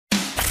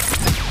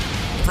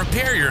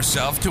Prepare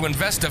yourself to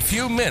invest a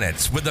few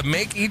minutes with the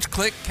Make Each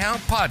Click Count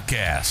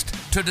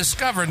podcast to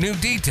discover new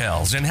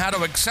details and how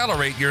to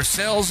accelerate your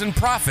sales and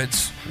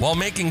profits while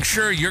making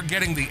sure you're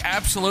getting the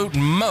absolute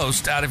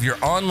most out of your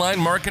online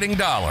marketing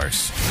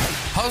dollars.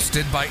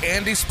 Hosted by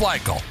Andy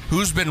Splichal,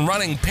 who's been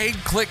running paid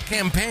click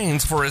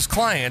campaigns for his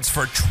clients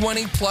for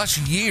 20 plus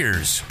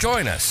years.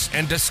 Join us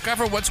and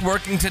discover what's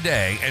working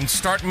today and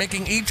start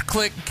making each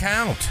click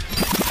count.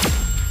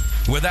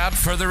 Without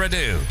further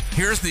ado,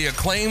 here's the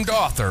acclaimed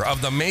author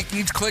of the Make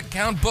Each Click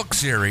Count book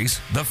series,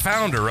 the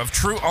founder of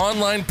True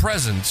Online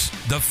Presence,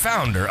 the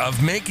founder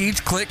of Make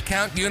Each Click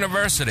Count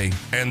University,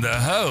 and the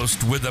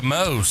host with the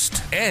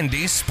most,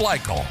 Andy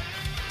Splichal.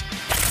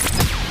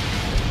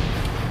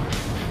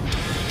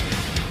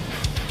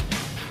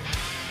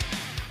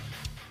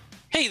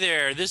 Hey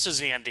there, this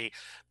is Andy.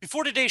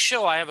 Before today's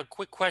show, I have a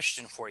quick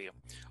question for you.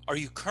 Are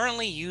you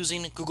currently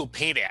using Google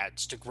Paid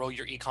Ads to grow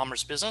your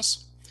e-commerce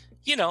business?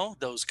 You know,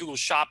 those Google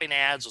Shopping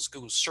ads, those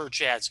Google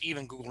Search ads,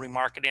 even Google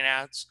Remarketing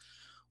ads.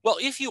 Well,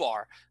 if you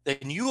are,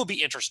 then you will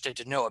be interested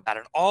to know about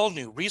an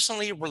all-new,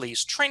 recently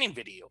released training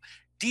video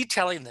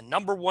detailing the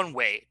number one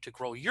way to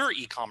grow your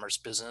e-commerce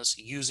business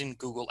using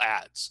Google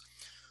Ads.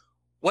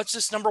 What's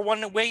this number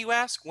one way, you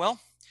ask?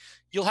 Well,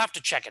 you'll have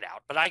to check it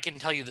out, but I can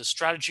tell you the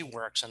strategy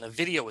works and the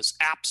video is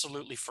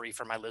absolutely free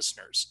for my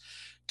listeners.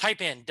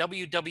 Type in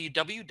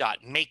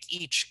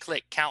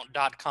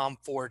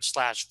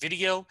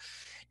www.makeeachclickcount.com/video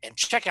and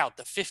check out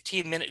the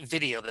 15-minute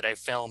video that I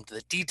filmed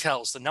that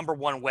details the number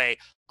one way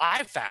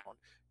I found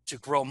to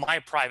grow my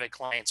private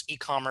clients'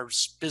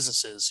 e-commerce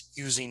businesses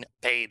using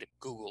paid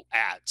Google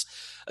Ads.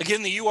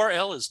 Again, the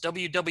URL is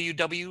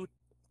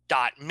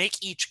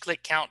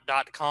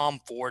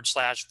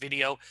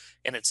www.makeeachclickcount.com/video,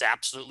 and it's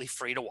absolutely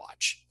free to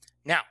watch.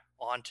 Now,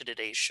 on to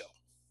today's show.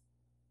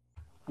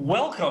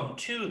 Welcome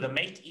to the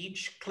Make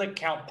Each Click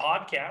Count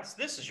podcast.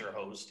 This is your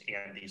host,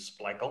 Andy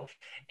Splichal,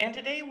 and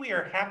today we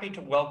are happy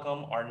to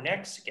welcome our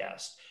next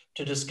guest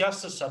to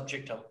discuss the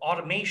subject of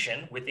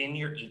automation within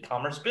your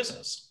e-commerce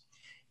business.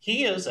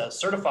 He is a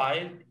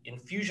certified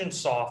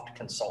Infusionsoft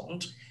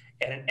consultant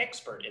and an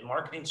expert in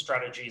marketing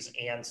strategies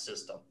and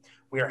system.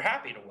 We are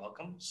happy to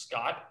welcome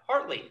Scott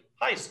Hartley.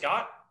 Hi,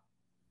 Scott.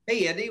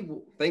 Hey, Andy.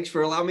 Thanks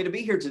for allowing me to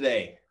be here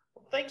today.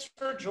 Well, thanks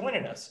for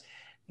joining us.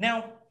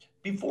 Now,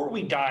 before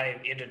we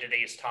dive into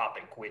today's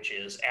topic, which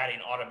is adding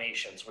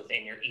automations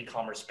within your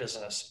e-commerce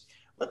business,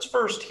 let's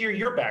first hear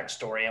your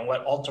backstory and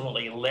what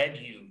ultimately led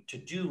you to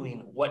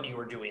doing what you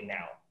are doing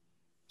now.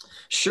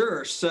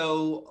 Sure.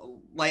 So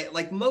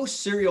like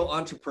most serial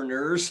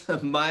entrepreneurs,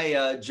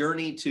 my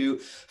journey to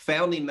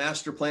founding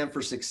Master Plan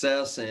for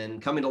Success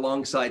and coming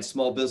alongside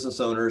small business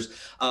owners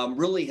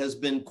really has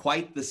been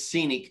quite the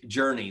scenic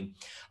journey.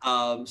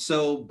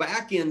 So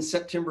back in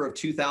September of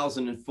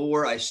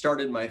 2004, I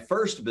started my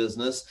first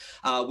business,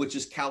 which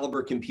is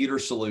Caliber Computer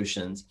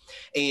Solutions.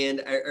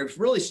 And I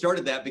really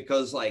started that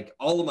because like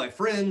all of my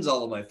friends,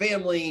 all of my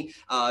family,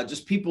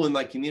 just people in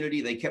my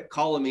community, they kept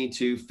calling me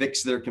to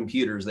fix their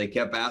computers. They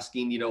kept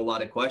asking, a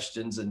lot of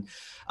questions. And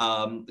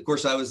of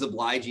course, I was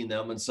obliging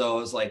them. And so I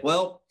was like,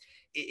 well,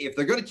 if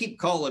they're going to keep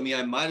calling me,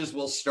 I might as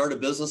well start a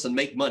business and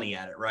make money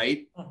at it,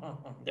 right?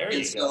 There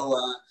you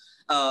go.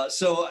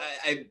 So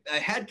I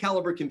had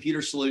Caliber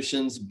Computer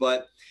Solutions,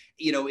 but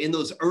in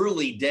those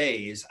early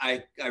days,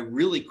 I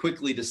really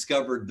quickly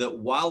discovered that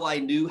while I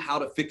knew how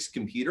to fix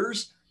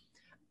computers,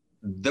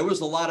 there was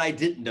a lot I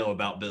didn't know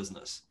about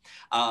business.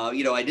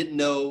 I didn't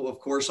know, of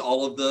course,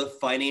 all of the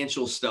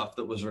financial stuff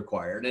that was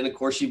required. And of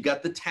course, you've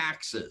got the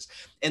taxes.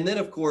 And then,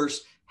 of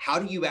course, how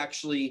do you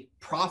actually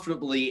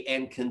profitably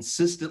and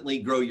consistently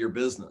grow your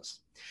business?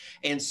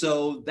 And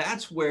so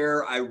that's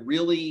where I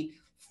really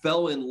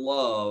fell in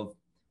love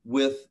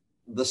with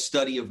the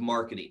study of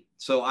marketing.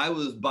 So I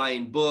was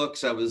buying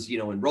books, I was,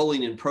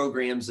 enrolling in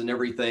programs and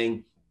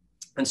everything.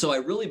 And so I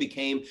really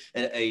became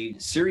a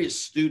serious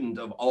student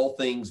of all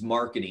things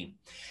marketing.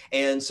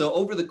 And so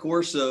over the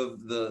course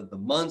of the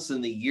months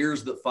and the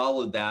years that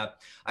followed that,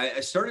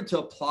 I started to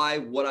apply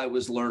what I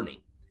was learning.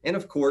 And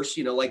of course,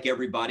 like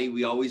everybody,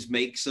 we always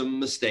make some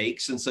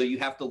mistakes. And so you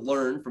have to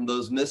learn from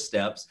those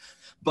missteps.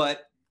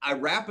 But I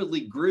rapidly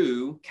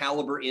grew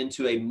Caliber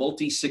into a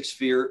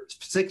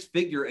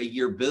six-figure a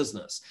year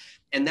business.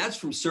 And that's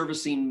from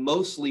servicing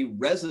mostly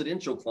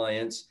residential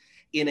clients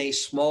in a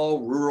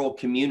small rural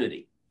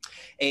community.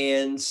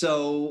 And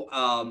so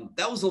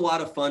that was a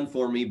lot of fun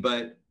for me.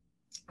 But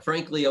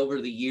frankly,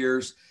 over the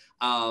years,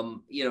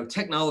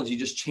 technology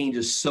just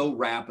changes so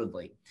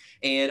rapidly.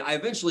 And I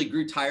eventually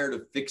grew tired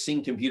of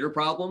fixing computer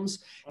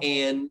problems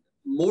and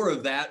more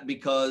of that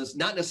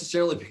not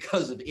necessarily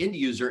because of end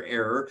user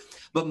error,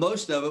 but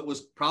most of it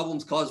was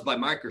problems caused by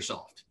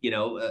Microsoft,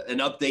 an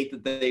update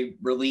that they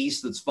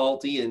released that's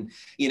faulty. And,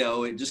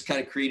 it just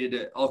kind of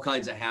created all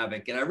kinds of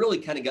havoc. And I really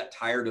kind of got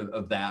tired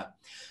of that.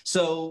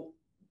 So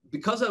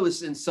because I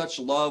was in such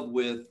love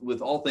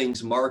with all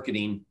things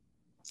marketing,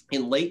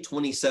 in late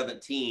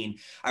 2017,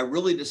 I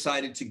really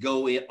decided to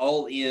go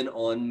all in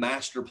on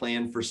Master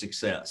Plan for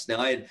Success. Now,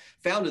 I had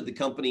founded the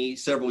company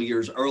several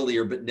years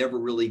earlier, but never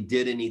really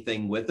did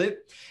anything with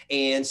it.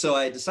 And so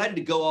I decided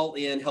to go all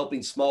in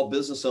helping small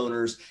business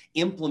owners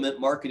implement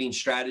marketing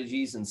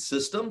strategies and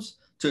systems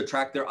to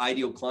attract their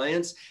ideal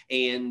clients.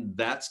 And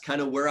that's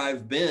kind of where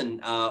I've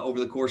been over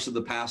the course of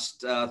the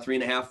past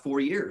 3.5, 4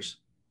 years.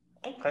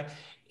 Okay.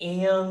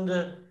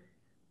 And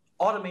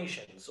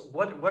automations,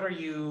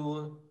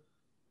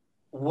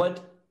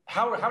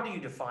 how do you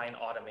define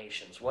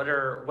automations? What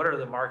are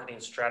the marketing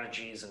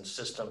strategies and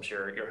systems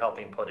you're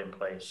helping put in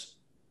place?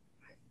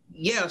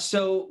 Yeah,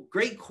 so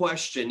great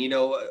question.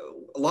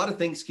 A lot of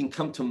things can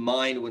come to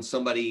mind when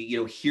somebody,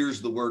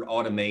 hears the word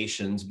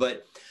automations,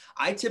 but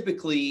I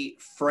typically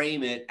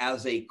frame it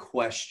as a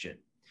question.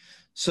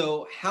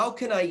 So how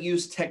can I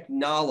use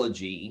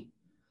technology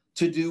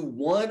to do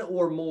one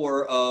or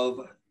more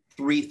of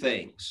three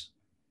things?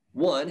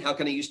 One, how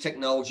can I use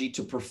technology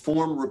to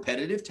perform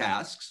repetitive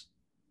tasks?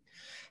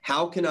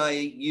 How can I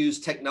use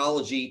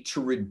technology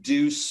to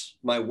reduce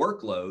my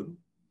workload?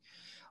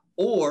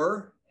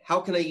 Or how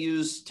can I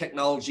use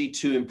technology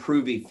to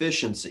improve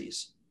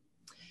efficiencies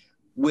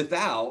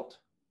without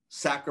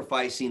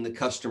sacrificing the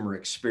customer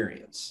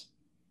experience?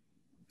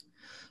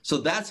 So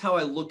that's how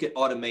I look at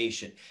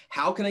automation.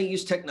 How can I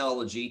use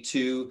technology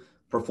to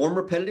perform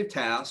repetitive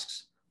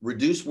tasks,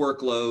 reduce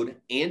workload,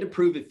 and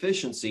improve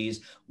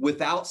efficiencies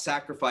without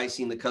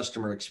sacrificing the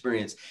customer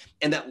experience?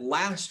 And that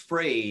last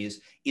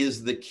phrase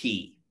is the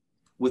key.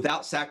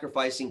 Without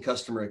sacrificing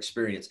customer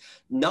experience.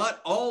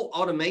 Not all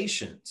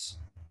automations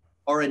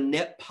are a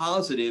net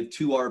positive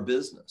to our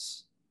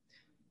business.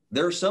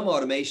 There are some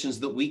automations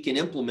that we can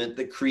implement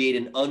that create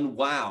an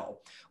unwow,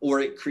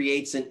 or it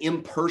creates an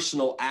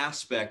impersonal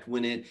aspect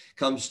when it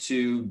comes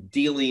to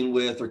dealing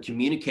with or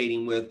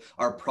communicating with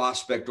our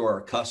prospect or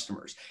our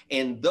customers.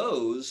 And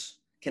those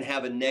can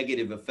have a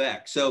negative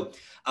effect. So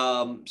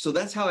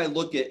that's how I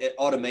look at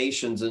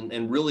automations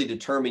and really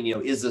determine,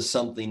 is this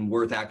something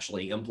worth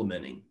actually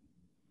implementing?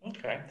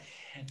 Okay.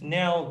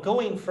 Now,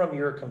 going from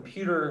your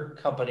computer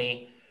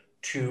company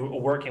to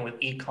working with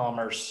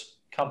e-commerce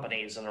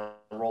companies in a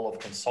role of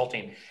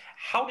consulting,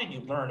 how did you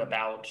learn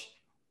about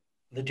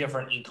the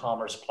different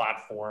e-commerce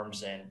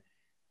platforms and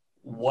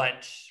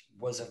what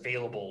was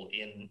available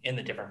in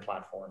the different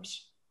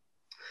platforms?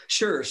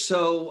 Sure.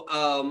 So,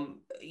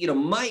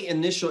 my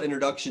initial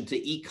introduction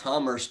to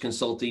e-commerce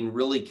consulting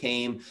really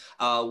came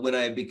when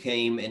I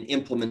became an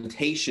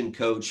implementation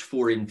coach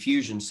for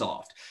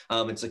Infusionsoft.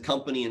 It's a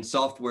company in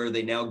software.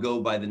 They now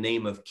go by the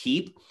name of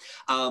Keap,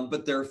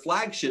 but their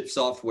flagship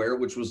software,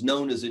 which was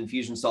known as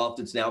Infusionsoft,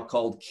 it's now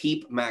called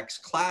Keap Max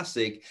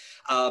Classic,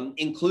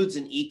 includes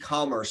an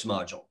e-commerce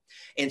module.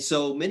 And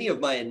so many of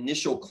my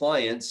initial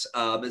clients,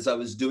 as I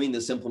was doing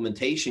this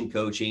implementation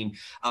coaching,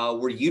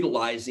 were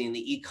utilizing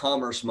the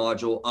e-commerce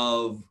module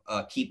of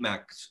Keap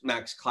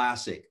Max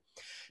Classic.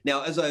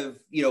 Now, as I've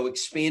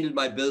expanded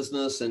my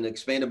business and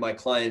expanded my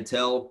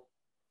clientele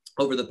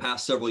over the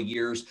past several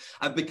years,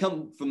 I've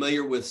become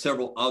familiar with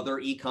several other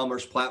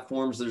e-commerce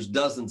platforms. There's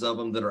dozens of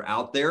them that are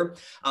out there,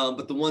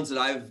 but the ones that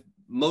I've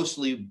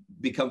mostly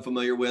become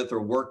familiar with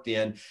or worked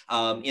in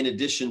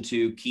addition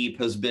to Keap,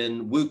 has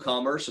been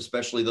WooCommerce,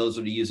 especially those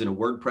that are using a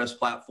WordPress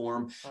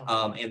platform,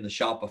 and the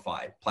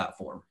Shopify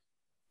platform.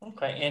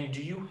 Okay. And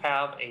do you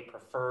have a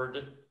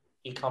preferred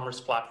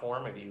e-commerce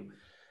platform? Have you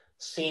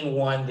seen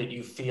one that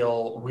you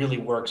feel really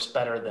works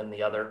better than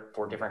the other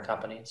for different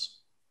companies?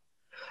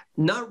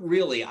 Not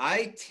really.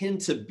 I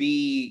tend to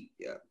be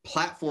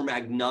platform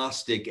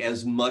agnostic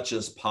as much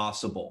as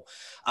possible.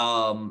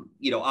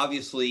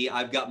 Obviously,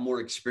 I've got more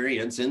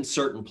experience in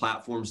certain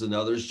platforms than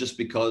others just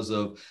because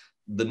of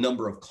the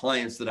number of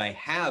clients that I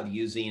have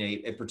using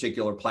a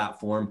particular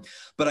platform.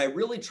 But I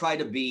really try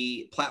to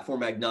be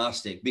platform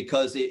agnostic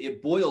because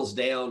it boils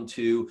down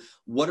to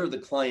what are the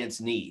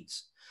client's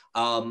needs.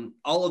 All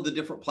of the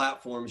different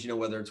platforms,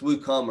 whether it's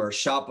WooCommerce,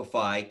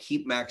 Shopify,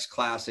 Keap Max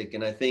Classic,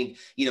 and I think,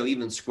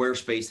 even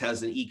Squarespace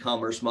has an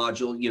e-commerce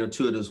module,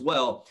 to it as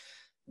well.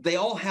 They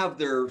all have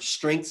their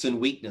strengths and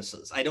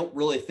weaknesses. I don't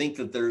really think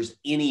that there's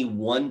any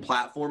one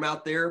platform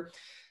out there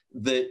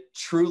that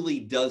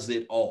truly does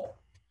it all.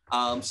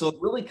 So it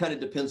really kind of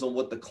depends on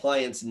what the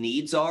client's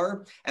needs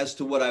are as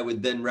to what I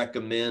would then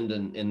recommend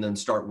and then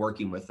start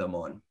working with them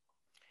on.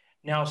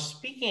 Now,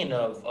 speaking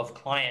of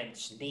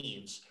clients'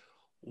 needs,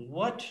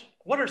 what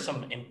are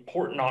some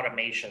important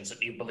automations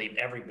that you believe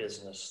every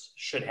business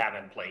should have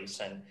in place,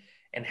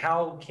 and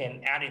how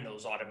can adding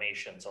those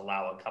automations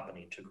allow a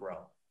company to grow?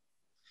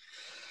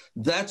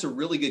 That's a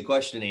really good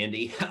question,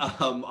 Andy.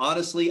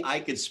 Honestly, I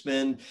could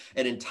spend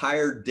an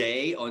entire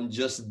day on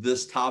just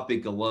this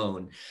topic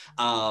alone.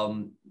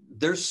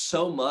 There's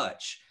so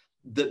much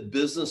that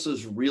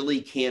businesses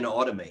really can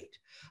automate.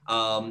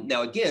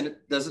 Now, again,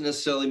 it doesn't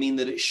necessarily mean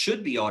that it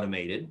should be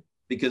automated,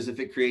 because if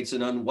it creates an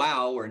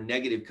unwow or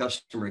negative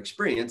customer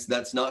experience,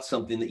 that's not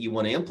something that you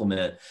want to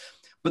implement.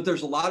 But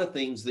there's a lot of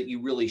things that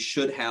you really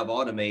should have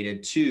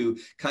automated to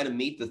kind of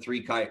meet the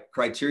three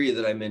criteria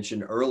that I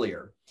mentioned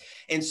earlier.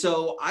 And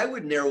so I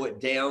would narrow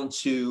it down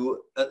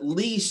to at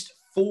least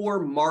 4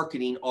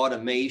 marketing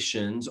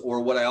automations,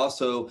 or what I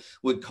also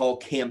would call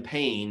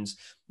campaigns,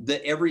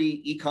 that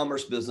every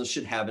e-commerce business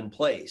should have in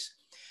place.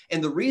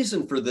 And the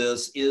reason for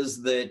this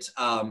is that,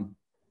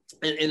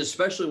 and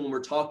especially when we're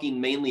talking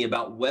mainly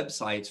about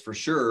websites, for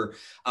sure,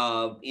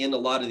 in a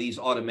lot of these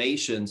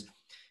automations,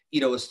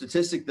 a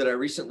statistic that I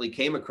recently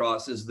came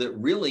across is that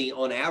really,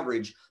 on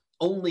average,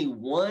 only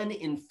 1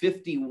 in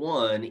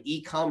 51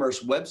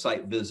 e-commerce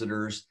website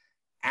visitors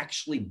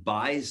actually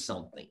buys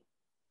something.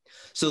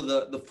 So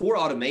the 4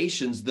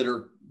 automations that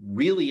are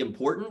really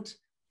important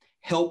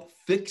help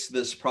fix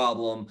this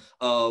problem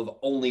of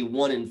only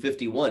 1 in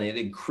 51. It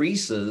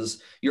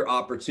increases your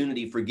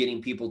opportunity for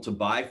getting people to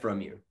buy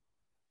from you.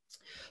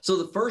 So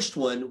the first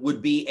one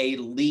would be a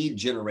lead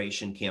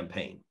generation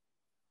campaign.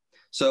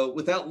 So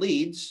without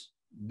leads,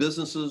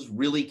 businesses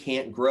really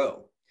can't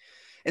grow.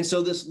 And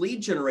so this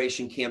lead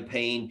generation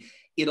campaign,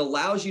 it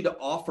allows you to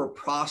offer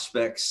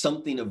prospects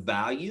something of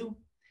value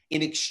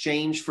in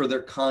exchange for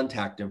their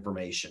contact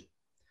information.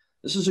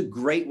 This is a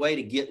great way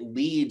to get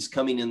leads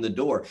coming in the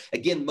door.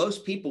 Again,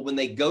 most people, when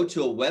they go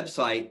to a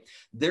website,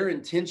 their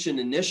intention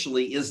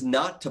initially is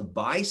not to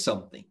buy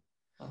something.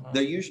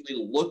 They're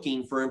usually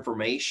looking for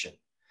information.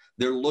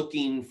 They're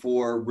looking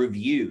for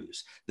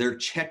reviews. They're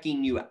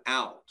checking you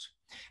out.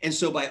 And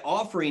so by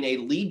offering a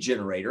lead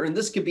generator, and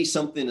this could be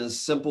something as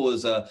simple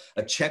as a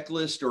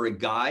checklist or a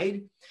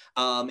guide,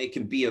 it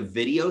can be a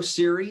video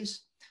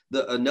series.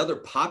 Another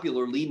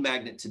popular lead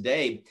magnet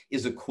today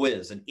is a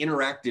quiz, an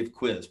interactive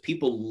quiz.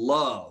 People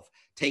love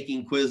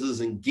taking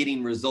quizzes and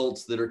getting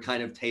results that are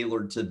kind of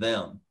tailored to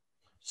them.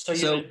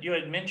 So you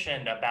had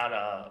mentioned about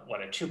a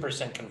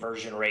 2%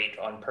 conversion rate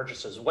on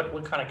purchases.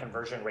 What kind of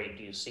conversion rate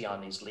do you see on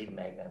these lead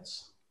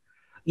magnets?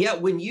 Yeah,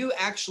 when you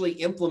actually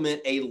implement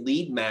a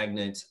lead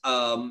magnet,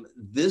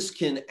 this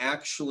can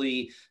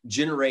actually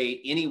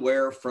generate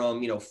anywhere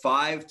from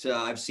 5 to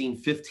I've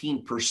seen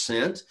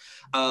 15%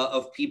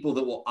 of people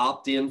that will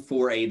opt in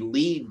for a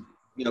lead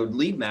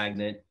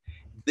magnet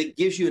that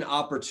gives you an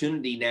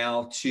opportunity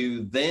now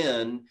to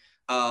then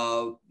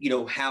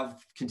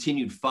have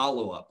continued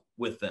follow-up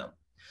with them.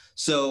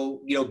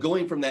 So,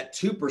 going from that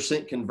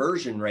 2%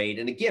 conversion rate,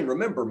 and again,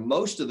 remember,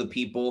 most of the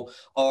people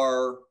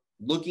are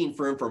looking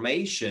for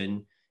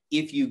information.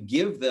 If you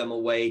give them a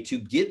way to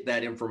get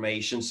that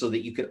information so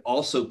that you can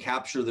also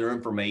capture their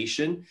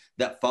information,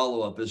 that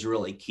follow-up is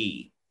really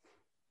key.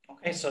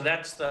 Okay, so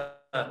that's the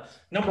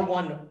number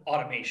one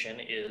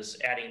automation, is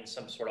adding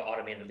some sort of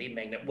automated lead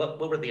magnet. What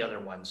were the other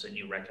ones that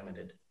you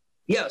recommended?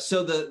 Yeah,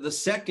 so the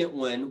second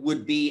one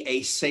would be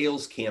a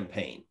sales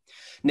campaign.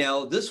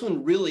 Now, this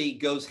one really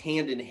goes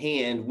hand in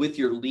hand with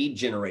your lead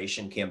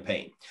generation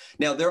campaign.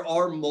 Now, there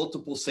are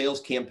multiple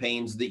sales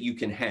campaigns that you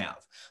can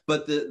have,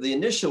 but the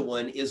initial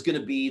one is going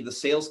to be the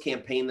sales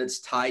campaign that's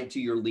tied to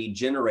your lead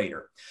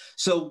generator.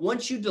 So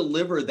once you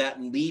deliver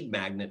that lead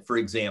magnet, for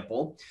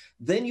example,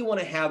 then you want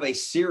to have a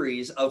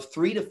series of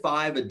 3 to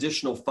 5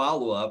 additional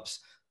follow-ups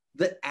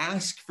that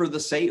ask for the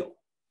sale,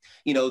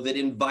 that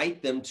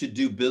invite them to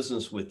do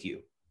business with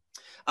you.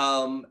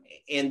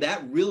 And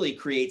that really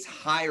creates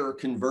higher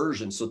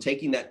conversion. So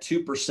taking that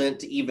 2%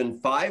 to even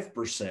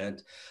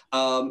 5%,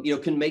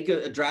 can make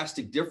a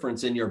drastic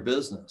difference in your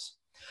business.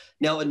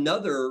 Now,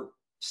 another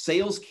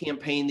sales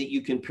campaign that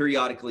you can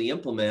periodically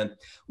implement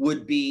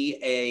would be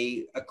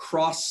a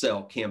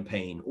cross-sell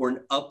campaign or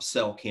an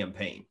upsell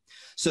campaign.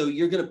 So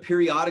you're going to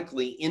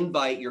periodically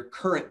invite your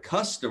current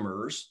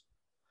customers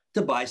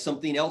to buy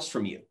something else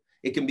from you.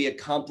 It can be a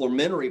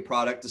complementary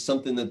product to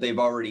something that they've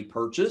already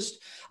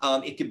purchased.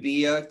 It could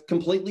be a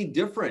completely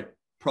different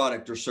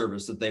product or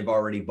service that they've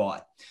already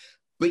bought.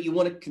 But you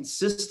want to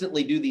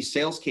consistently do these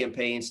sales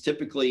campaigns,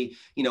 typically,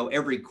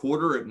 every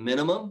quarter at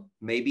minimum,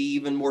 maybe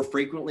even more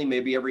frequently,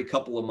 maybe every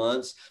couple of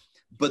months.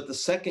 But the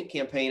second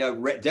campaign I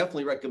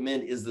definitely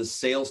recommend is the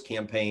sales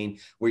campaign,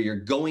 where you're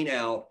going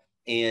out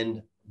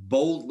and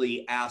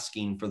boldly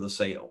asking for the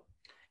sale.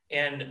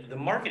 And the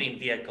marketing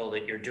vehicle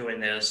that you're doing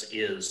this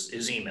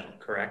is email,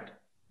 correct?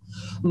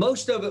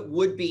 Most of it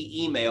would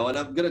be email. And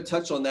I'm going to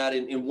touch on that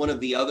in one of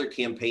the other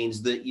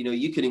campaigns, that,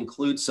 you can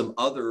include some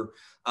other,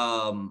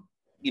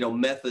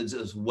 methods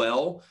as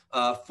well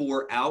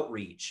for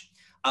outreach.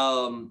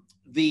 So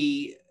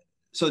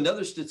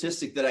another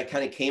statistic that I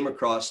kind of came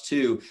across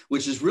too,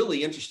 which is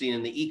really interesting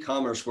in the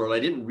e-commerce world, I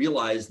didn't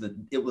realize that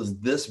it was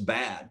this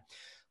bad,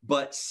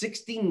 but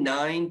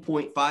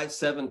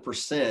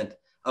 69.57%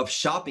 of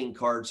shopping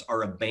carts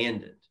are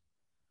abandoned.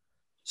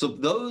 So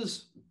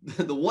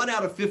the 1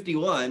 out of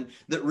 51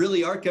 that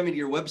really are coming to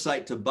your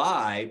website to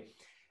buy,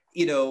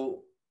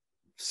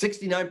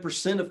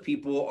 69% of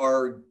people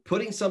are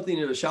putting something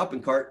in a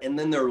shopping cart and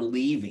then they're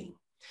leaving.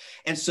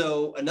 And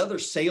so another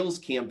sales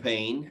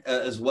campaign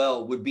as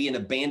well would be an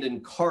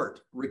abandoned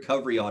cart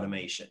recovery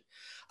automation.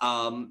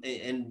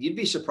 And you'd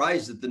be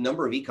surprised at the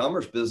number of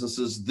e-commerce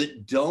businesses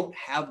that don't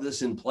have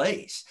this in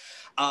place.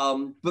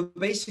 But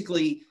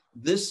basically,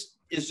 this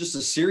is just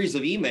a series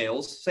of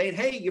emails saying,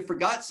 hey, you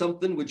forgot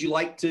something. Would you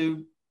like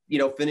to,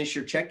 finish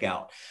your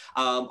checkout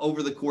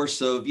over the course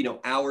of,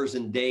 hours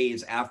and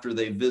days after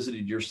they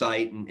visited your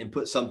site and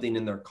put something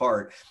in their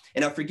cart.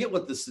 And I forget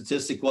what the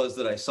statistic was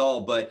that I saw,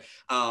 but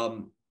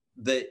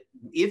that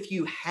if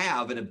you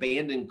have an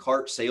abandoned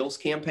cart sales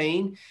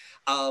campaign,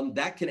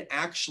 that can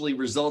actually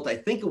result, I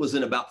think it was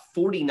in about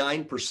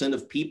 49%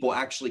 of people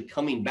actually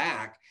coming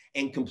back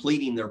and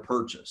completing their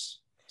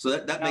purchase. So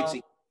that makes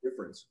a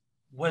difference.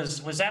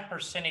 Was that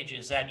percentage,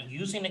 is that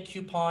using a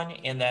coupon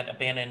in that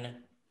abandoned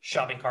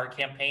shopping cart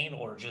campaign,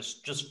 or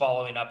just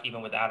following up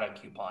even without a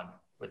coupon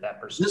with that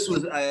person? This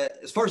was,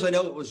 as far as I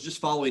know, it was just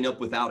following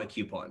up without a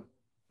coupon.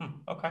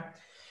 Okay.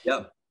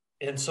 Yeah.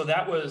 And so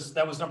that was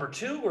number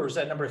 2, or was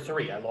that number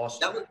 3? I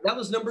lost. That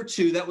was number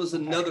 2. That was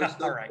another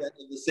Right.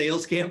 of the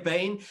sales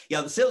campaign.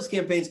 Yeah, the sales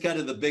campaign is kind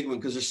of the big one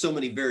because there's so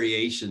many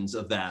variations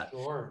of that.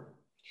 Sure.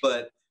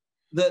 But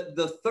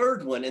the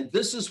third one, and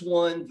this is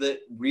one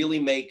that really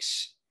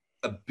makes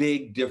a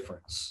big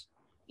difference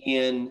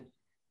in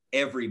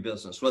every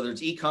business, whether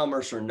it's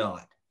e-commerce or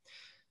not.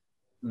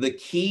 The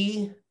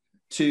key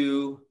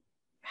to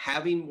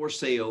having more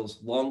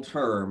sales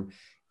long-term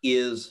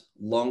is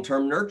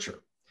long-term nurture.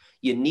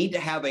 You need to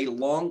have a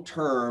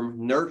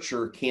long-term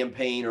nurture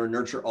campaign or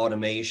nurture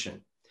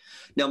automation.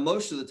 Now,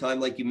 most of the time,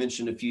 like you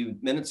mentioned a few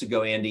minutes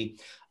ago, Andy,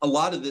 a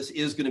lot of this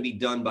is going to be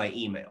done by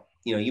email.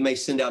 You may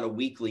send out a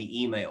weekly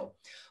email,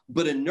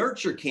 but a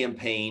nurture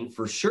campaign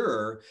for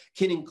sure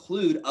can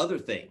include other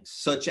things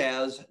such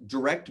as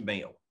direct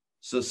mail.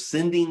 So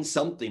sending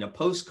something, a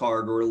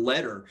postcard or a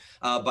letter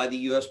by the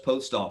U.S.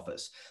 Post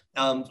Office,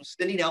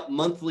 sending out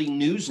monthly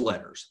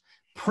newsletters,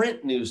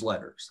 print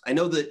newsletters. I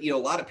know that, a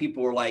lot of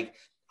people are like,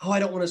 oh, I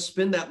don't want to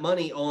spend that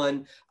money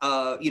on,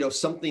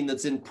 something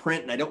that's in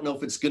print and I don't know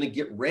if it's going to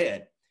get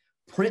read.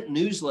 Print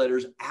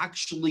newsletters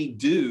actually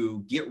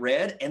do get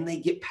read and they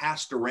get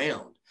passed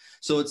around.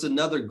 So it's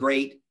another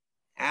great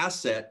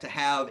asset to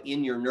have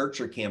in your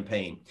nurture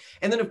campaign.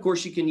 And then, of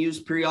course, you can use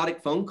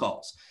periodic phone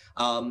calls.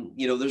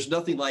 There's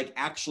nothing like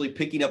actually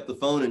picking up the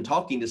phone and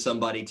talking to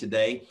somebody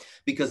today,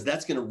 because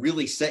that's going to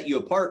really set you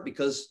apart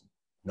because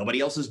nobody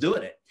else is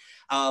doing it.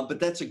 But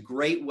that's a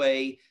great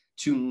way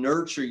to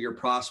nurture your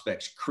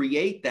prospects.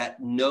 Create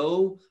that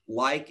know,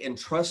 like, and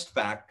trust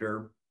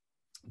factor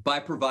by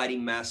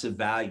providing massive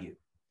value.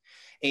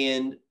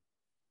 And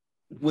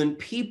when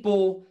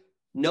people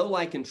know,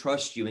 like, and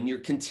trust you, and you're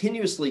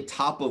continuously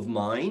top of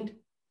mind,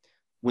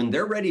 when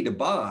they're ready to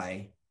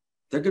buy,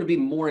 they're going to be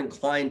more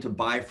inclined to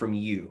buy from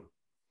you.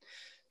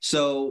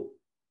 So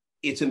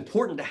it's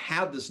important to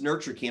have this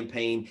nurture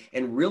campaign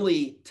and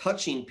really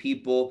touching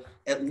people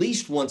at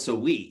least once a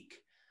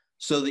week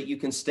so that you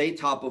can stay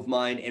top of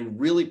mind and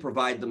really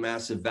provide the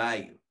massive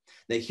value.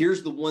 Now,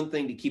 here's the one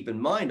thing to keep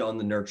in mind on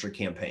the nurture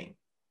campaign.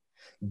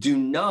 Do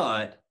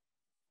not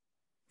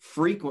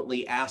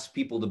frequently ask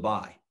people to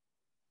buy.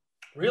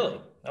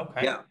 Really?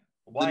 Okay. Yeah.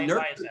 Why is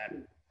that?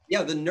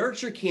 Yeah, the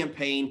nurture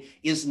campaign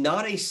is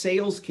not a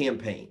sales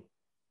campaign.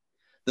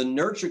 The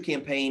nurture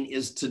campaign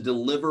is to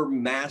deliver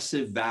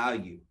massive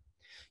value.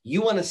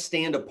 You want to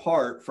stand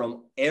apart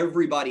from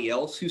everybody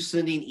else who's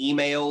sending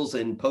emails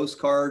and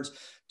postcards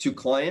to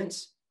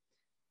clients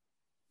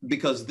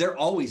because they're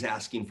always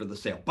asking for the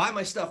sale. Buy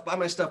my stuff, buy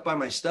my stuff, buy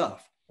my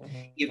stuff. Mm-hmm.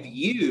 If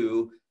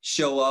you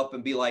show up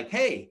and be like,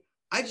 hey,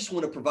 I just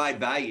want to provide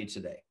value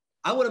today.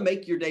 I want to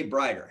make your day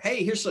brighter.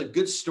 Hey, here's a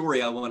good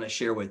story I want to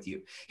share with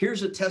you.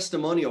 Here's a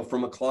testimonial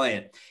from a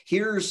client.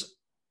 Here's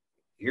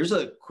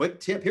a quick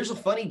tip. Here's a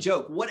funny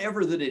joke,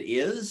 whatever that it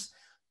is,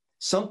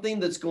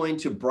 something that's going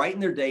to brighten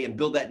their day and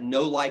build that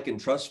know, like, and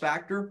trust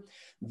factor.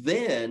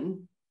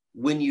 Then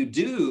when you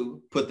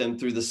do put them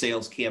through the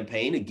sales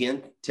campaign,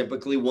 again,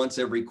 typically once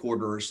every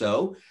quarter or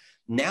so,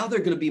 now they're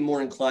going to be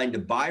more inclined to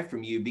buy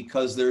from you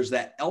because there's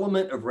that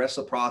element of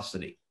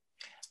reciprocity.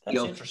 That's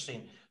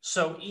interesting.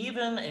 So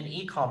even an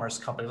e-commerce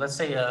company, let's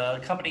say a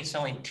company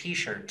selling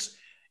t-shirts,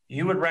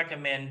 you would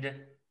recommend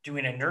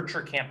doing a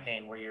nurture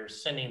campaign where you're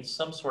sending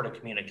some sort of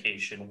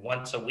communication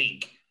once a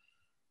week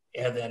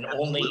and then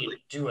only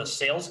do a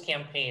sales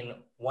campaign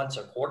once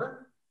a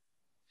quarter?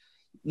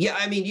 Yeah,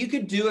 I mean, you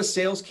could do a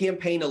sales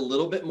campaign a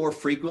little bit more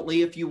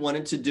frequently if you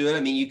wanted to do it.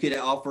 I mean, you could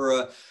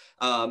offer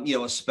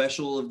a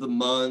special of the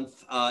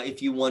month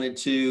if you wanted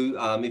to.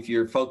 If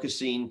you're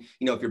focusing,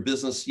 if your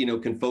business,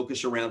 can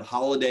focus around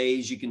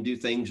holidays, you can do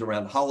things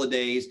around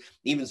holidays,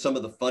 even some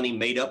of the funny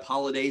made up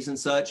holidays and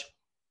such.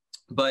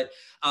 But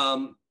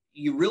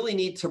you really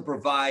need to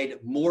provide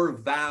more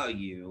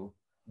value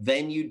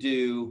than you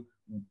do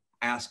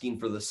asking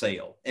for the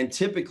sale. And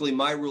typically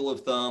my rule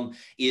of thumb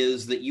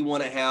is that you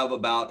want to have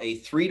about a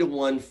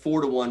 3-to-1,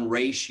 4-to-1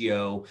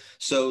 ratio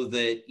so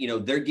that,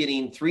 they're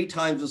getting 3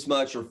 times as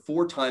much or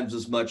 4 times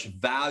as much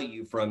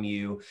value from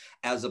you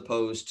as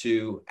opposed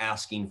to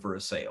asking for a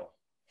sale.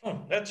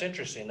 That's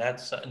interesting.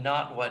 That's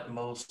not what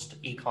most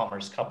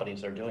e-commerce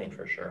companies are doing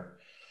for sure.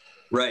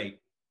 Right.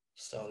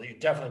 So you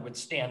definitely would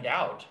stand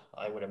out,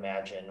 I would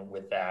imagine,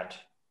 with that.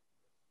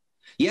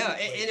 Yeah.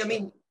 And I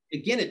mean,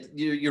 again,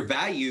 your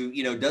value,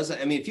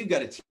 doesn't, I mean, if you've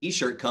got a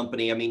t-shirt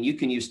company, I mean, you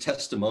can use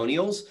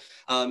testimonials,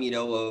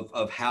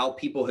 of how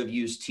people have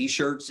used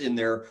t-shirts in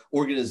their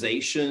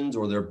organizations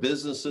or their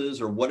businesses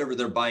or whatever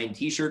they're buying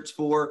t-shirts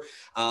for,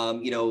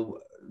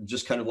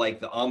 just kind of like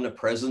the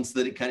omnipresence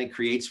that it kind of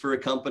creates for a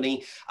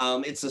company.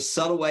 It's a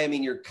subtle way. I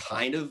mean, you're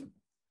kind of,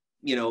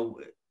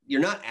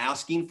 you're not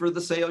asking for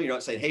the sale. You're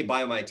not saying, hey,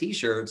 buy my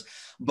t-shirts,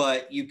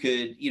 but you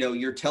could,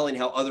 you're telling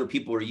how other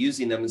people are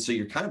using them. And so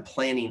you're kind of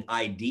planting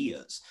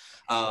ideas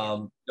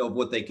of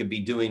what they could be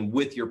doing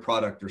with your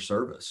product or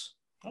service.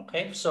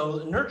 Okay. So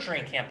the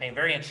nurturing campaign,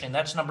 very interesting.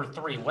 That's number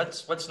 3.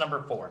 What's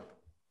number 4?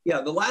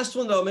 Yeah, the last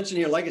one that I'll mention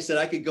here, like I said,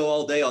 I could go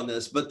all day on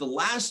this, but the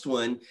last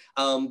one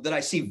that I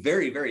see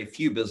very, very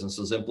few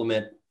businesses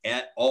implement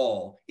at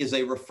all is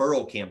a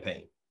referral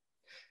campaign.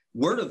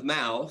 Word of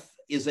mouth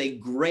is a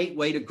great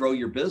way to grow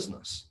your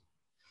business.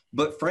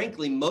 But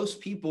frankly,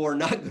 most people are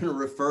not going to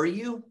refer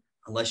you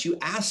unless you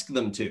ask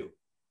them to,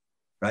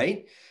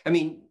 right? I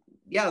mean,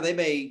 yeah, they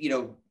may,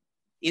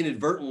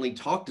 inadvertently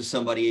talk to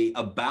somebody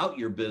about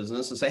your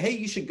business and say, hey,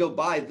 you should go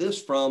buy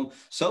this from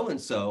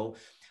so-and-so.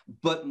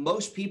 But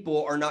most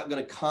people are not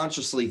going to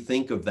consciously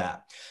think of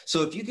that.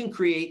 So if you can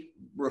create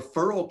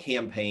referral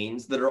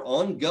campaigns that are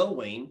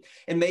ongoing,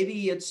 and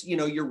maybe it's,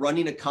 you're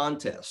running a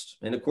contest.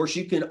 And of course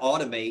you can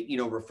automate,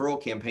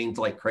 referral campaigns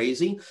like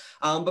crazy.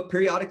 But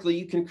periodically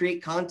you can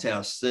create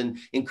contests and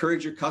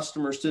encourage your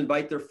customers to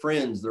invite their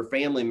friends, their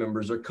family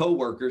members, their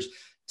coworkers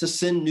to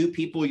send new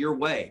people your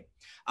way.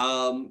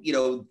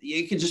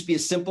 It can just be a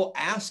simple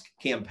ask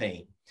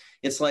campaign.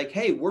 It's like,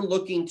 hey, we're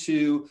looking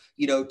to,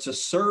 to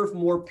serve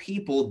more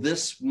people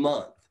this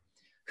month.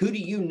 Who do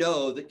you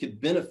know that could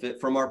benefit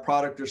from our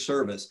product or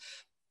service?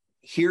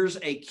 Here's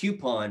a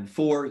coupon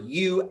for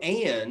you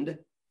and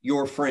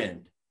your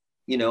friend.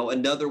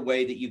 Another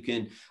way that you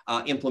can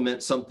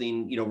implement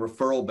something,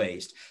 referral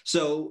based.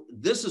 So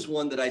this is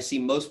one that I see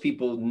most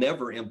people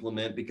never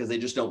implement because they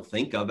just don't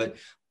think of it,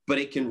 but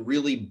it can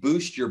really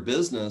boost your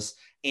business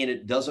and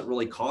it doesn't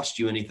really cost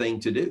you anything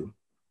to do.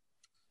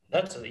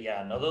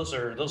 Those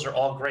are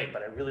all great,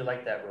 but I really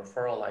like that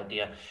referral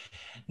idea.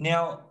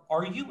 Now,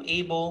 are you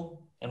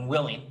able and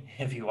willing,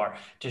 if you are,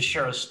 to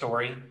share a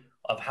story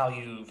of how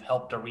you've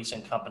helped a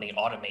recent company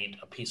automate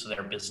a piece of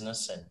their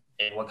business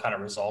and what kind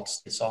of results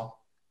they saw?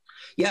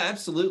 Yeah,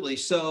 absolutely.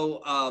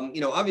 So,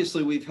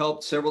 obviously we've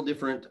helped several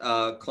different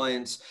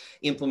clients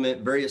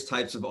implement various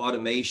types of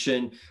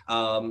automation,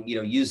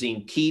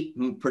 using Keap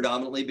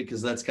predominantly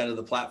because that's kind of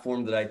the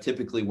platform that I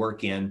typically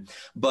work in.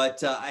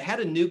 But I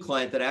had a new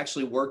client that I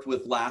actually worked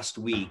with last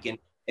week, and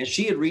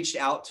she had reached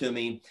out to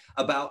me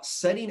about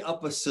setting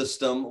up a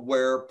system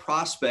where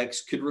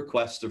prospects could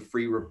request a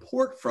free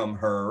report from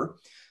her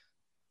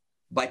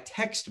by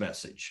text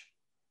message.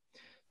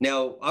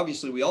 Now,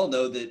 obviously, we all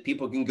know that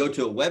people can go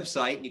to a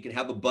website and you can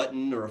have a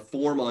button or a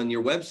form on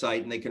your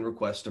website and they can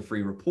request a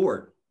free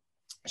report.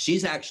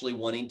 She's actually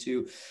wanting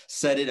to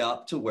set it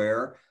up to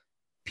where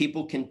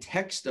people can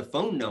text a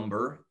phone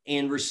number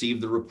and receive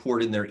the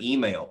report in their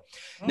email.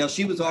 Now,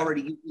 she was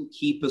already using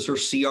Keap as her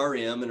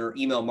CRM and her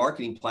email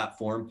marketing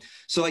platform.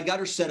 So I got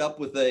her set up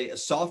with a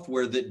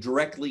software that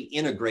directly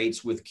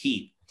integrates with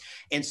Keap.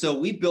 And so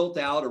we built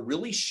out a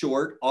really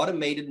short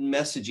automated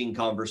messaging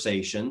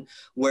conversation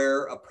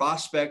where a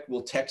prospect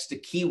will text a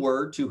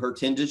keyword to her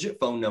 10-digit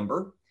phone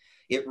number.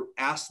 It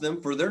asks them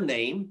for their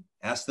name,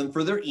 asks them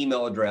for their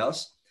email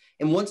address.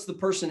 And once the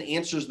person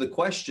answers the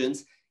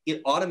questions,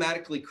 it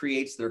automatically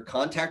creates their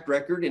contact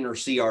record in her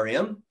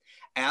CRM,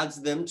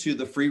 adds them to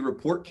the free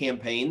report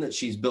campaign that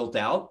she's built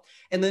out,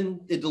 and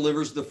then it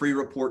delivers the free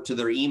report to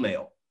their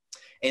email.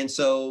 And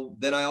so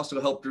then I also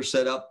helped her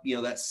set up,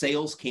 that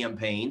sales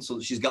campaign so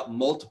that she's got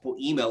multiple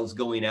emails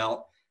going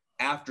out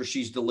after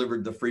she's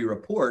delivered the free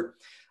report.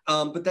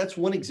 But that's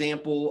one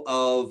example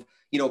of,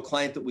 a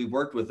client that we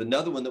worked with.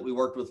 Another one that we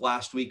worked with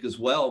last week as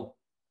well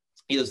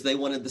is they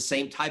wanted the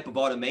same type of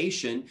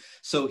automation.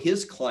 So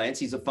his clients,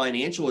 he's a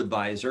financial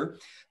advisor,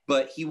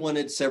 but he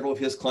wanted several of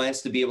his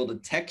clients to be able to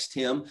text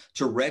him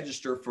to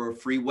register for a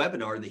free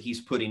webinar that he's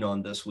putting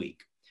on this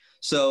week.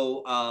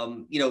 So,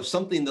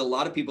 something that a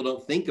lot of people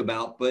don't think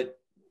about, but,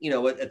 a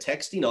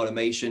texting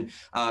automation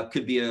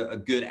could be a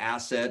good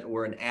asset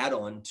or an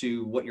add-on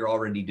to what you're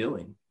already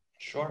doing.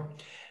 Sure.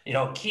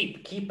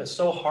 Keap is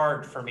so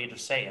hard for me to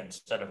say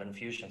instead of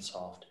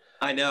Infusionsoft.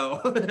 I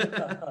know.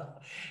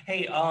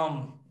 Hey,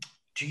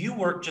 do you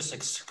work just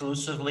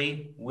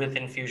exclusively with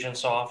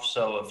Infusionsoft?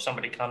 So if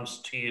somebody comes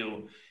to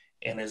you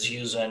and is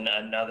using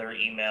another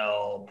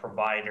email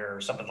provider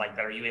or something like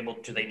that,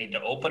 do they need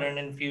to open an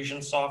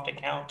Infusionsoft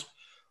account?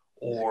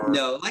 or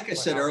no, like I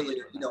said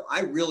earlier, I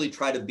really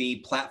try to be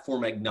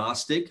platform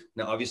agnostic.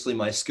 Now, obviously,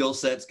 my skill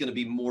set's going to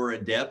be more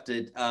adept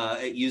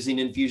at using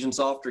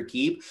Infusionsoft or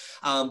Keap.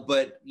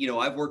 But,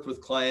 I've worked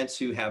with clients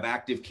who have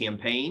Active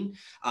Campaign,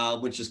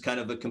 which is kind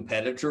of a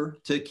competitor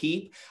to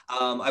Keap.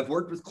 I've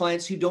worked with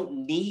clients who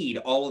don't need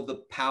all of the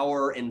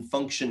power and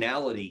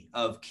functionality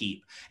of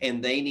Keap,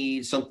 and they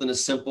need something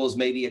as simple as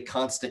maybe a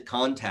constant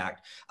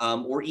contact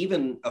or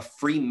even a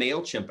free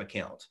MailChimp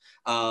account.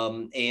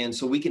 And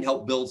so we can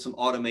help build some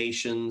automations,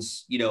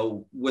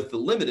 with the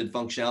limited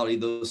functionality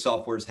those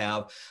softwares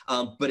have,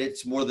 but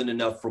it's more than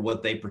enough for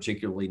what they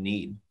particularly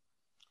need.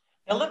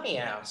 Now, let me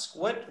ask,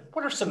 what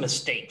are some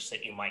mistakes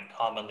that you might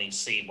commonly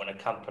see when a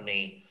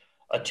company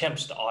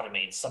attempts to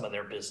automate some of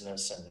their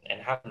business,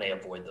 and how can they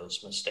avoid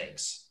those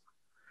mistakes?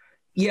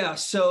 Yeah,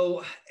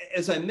 so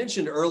as I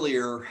mentioned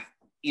earlier,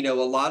 a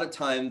lot of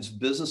times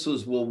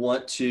businesses will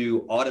want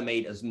to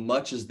automate as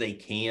much as they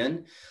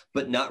can,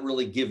 but not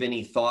really give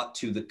any thought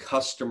to the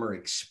customer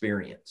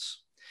experience.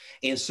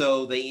 And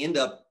so they end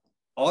up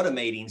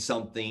automating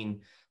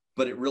something,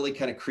 but it really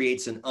kind of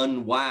creates an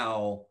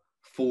unwow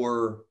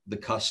for the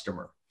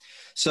customer.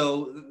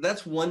 So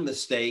that's one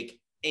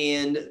mistake.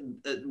 And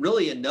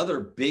really another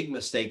big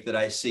mistake that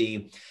I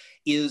see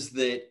is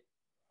that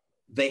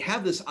they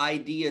have this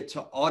idea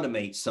to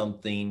automate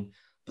something,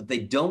 but they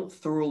don't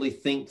thoroughly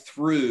think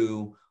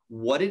through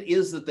what it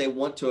is that they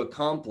want to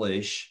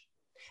accomplish,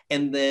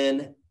 and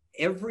then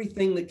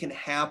everything that can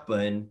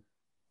happen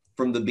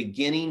from the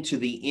beginning to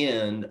the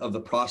end of the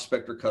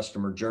prospect or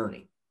customer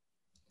journey.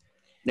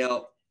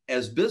 Now,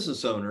 as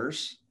business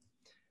owners,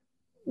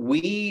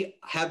 we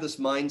have this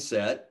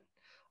mindset,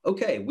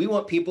 okay, we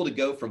want people to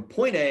go from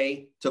point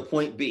A to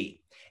point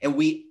B, and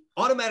we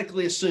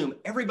automatically assume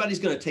everybody's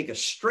going to take a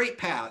straight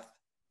path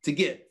to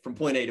get from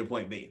point A to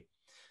point B.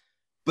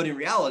 But in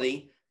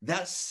reality,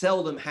 that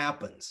seldom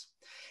happens.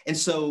 And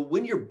so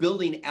when you're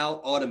building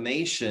out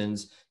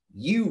automations,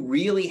 you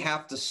really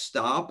have to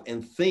stop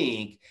and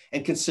think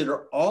and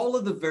consider all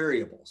of the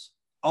variables,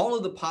 all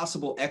of the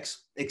possible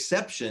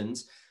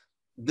exceptions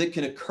that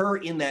can occur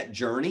in that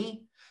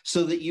journey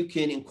so that you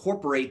can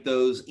incorporate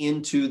those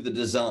into the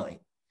design.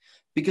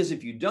 Because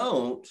if you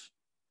don't,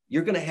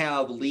 you're going to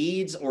have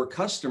leads or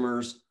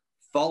customers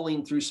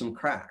falling through some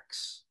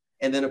cracks.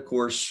 And then, of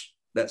course,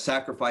 that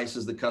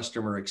sacrifices the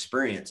customer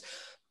experience.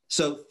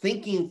 So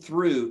thinking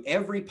through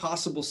every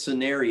possible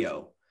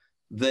scenario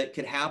that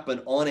could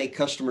happen on a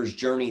customer's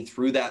journey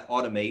through that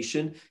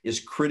automation is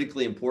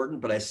critically important,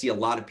 but I see a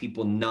lot of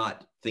people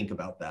not think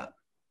about that.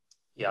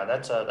 Yeah,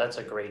 that's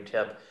a great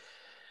tip.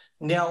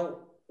 Now,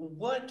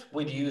 what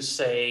would you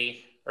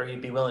say, or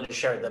you'd be willing to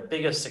share, the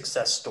biggest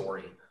success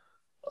story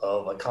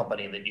of a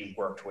company that you've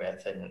worked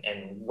with,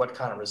 and what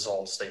kind of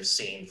results they've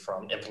seen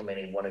from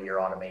implementing one of your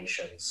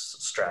automations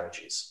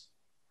strategies?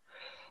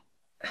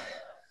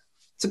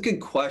 It's a good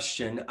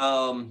question.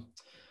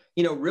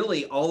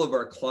 Really all of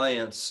our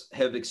clients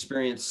have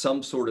experienced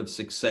some sort of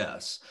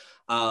success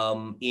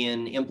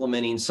in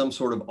implementing some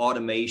sort of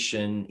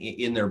automation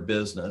in their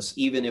business,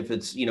 even if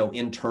it's,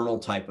 internal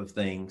type of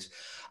things.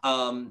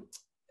 One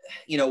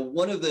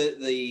of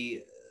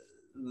the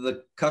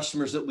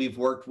customers that we've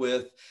worked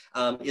with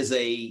is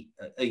a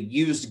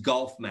used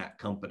golf mat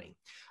company.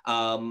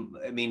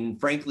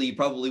 Frankly, you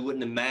probably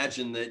wouldn't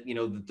imagine that,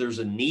 that there's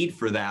a need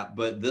for that,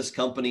 but this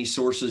company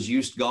sources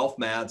used golf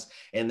mats,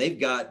 and they've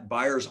got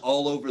buyers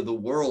all over the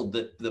world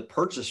that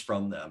purchase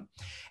from them.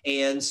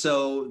 And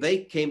so they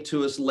came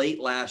to us late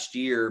last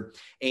year,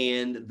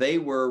 and they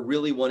were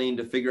really wanting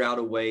to figure out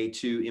a way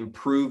to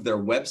improve their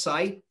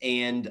website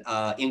and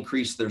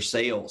increase their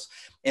sales.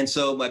 And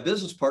so my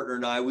business partner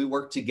and I, we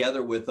worked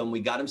together with them.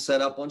 We got them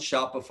set up on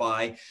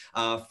Shopify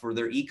for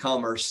their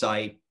e-commerce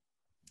site.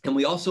 And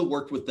we also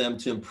worked with them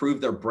to improve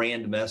their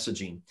brand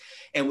messaging.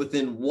 And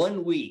within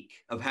 1 week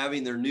of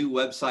having their new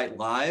website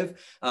live,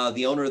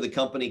 the owner of the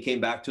company came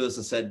back to us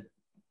and said,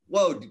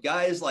 "Whoa,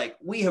 guys,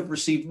 we have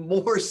received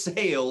more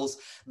sales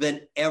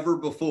than ever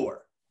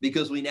before,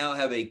 because we now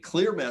have a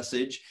clear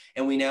message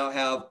and we now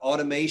have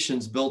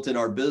automations built in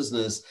our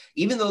business,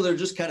 even though they're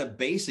just kind of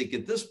basic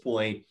at this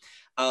point."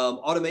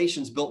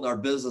 Automations built in our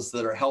business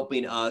that are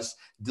helping us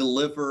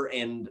deliver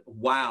and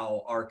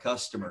wow our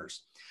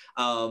customers.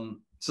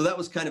 So that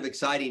was kind of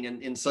exciting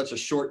in such a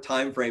short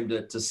time frame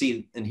to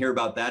see and hear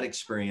about that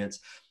experience.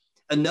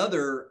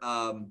 Another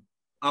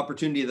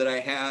opportunity that I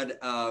had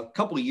a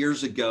couple of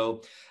years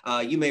ago,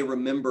 you may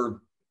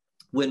remember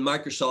when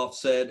Microsoft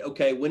said,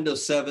 okay,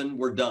 Windows 7,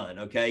 we're done.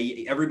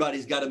 Okay,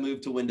 everybody's got to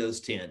move to Windows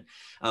 10.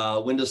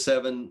 Windows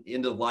 7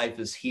 end of life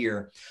is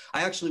here.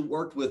 I actually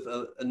worked with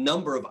a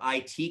number of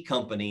IT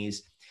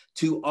companies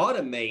to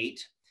automate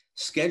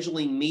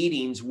scheduling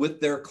meetings with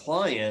their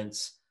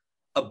clients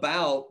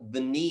about the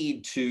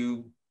need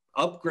to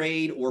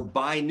upgrade or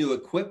buy new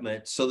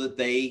equipment so that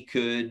they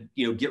could,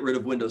 get rid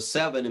of Windows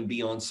 7 and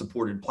be on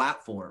supported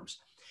platforms.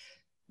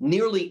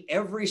 Nearly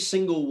every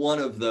single one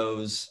of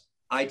those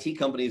IT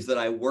companies that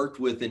I worked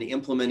with in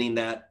implementing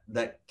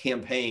that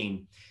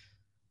campaign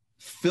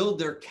filled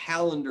their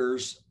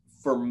calendars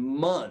for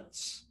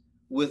months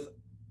with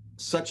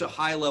such a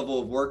high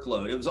level of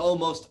workload. It was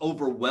almost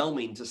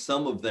overwhelming to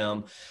some of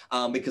them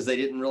because they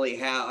didn't really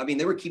have, I mean,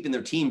 they were keeping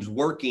their teams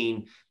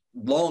working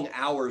long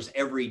hours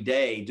every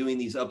day doing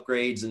these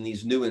upgrades and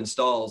these new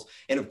installs.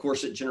 And of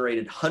course, it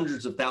generated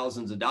hundreds of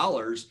thousands of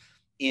dollars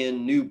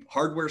in new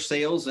hardware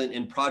sales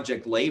and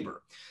project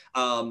labor.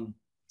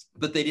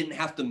 But they didn't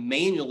have to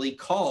manually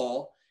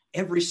call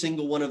every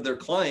single one of their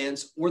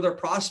clients or their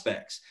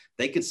prospects.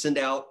 They could send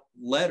out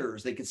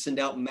letters, they could send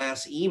out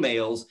mass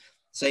emails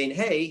saying,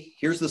 hey,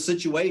 here's the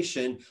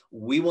situation.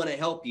 We want to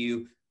help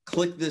you.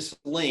 Click this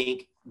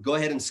link, go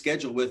ahead and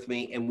schedule with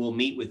me and we'll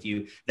meet with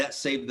you. That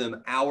saved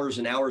them hours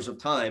and hours of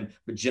time,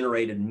 but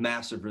generated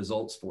massive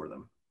results for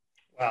them.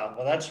 Wow,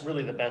 well, that's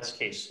really the best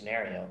case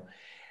scenario.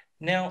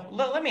 Now,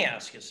 let me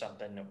ask you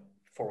something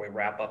before we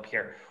wrap up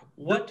here.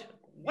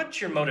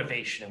 What's your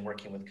motivation in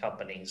working with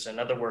companies? In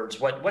other words,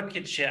 what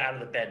gets you out of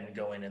the bed and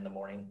go in the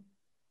morning?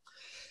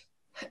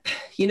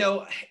 You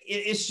know,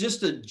 it's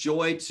just a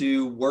joy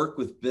to work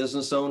with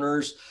business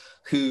owners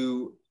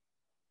who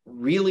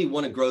really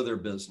want to grow their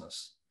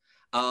business.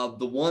 The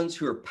ones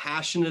who are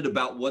passionate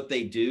about what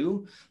they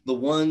do, the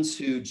ones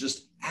who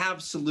just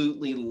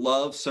absolutely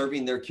love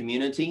serving their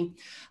community,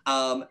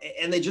 and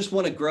they just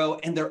want to grow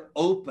and they're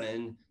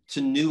open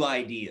to new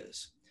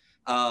ideas.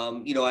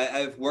 You know,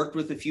 I've worked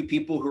with a few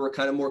people who are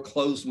kind of more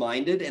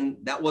closed-minded, and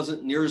that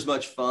wasn't near as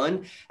much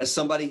fun as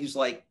somebody who's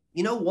like,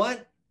 you know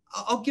what,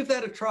 I'll give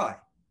that a try.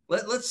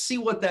 Let's see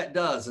what that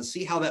does and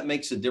see how that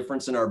makes a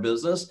difference in our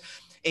business.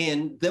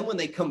 And then when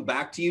they come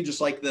back to you,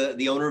 just like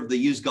the owner of the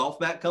used golf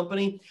mat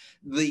company,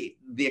 the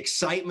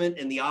excitement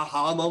and the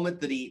aha moment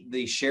that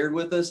he shared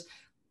with us,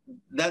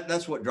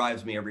 that's what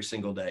drives me every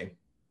single day.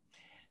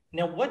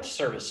 Now, what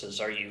services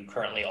are you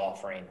currently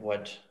offering?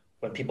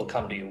 When people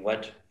come to you,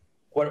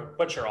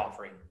 what's your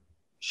offering?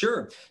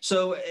 Sure.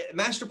 So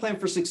Master Plan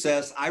for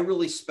Success, I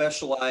really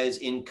specialize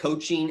in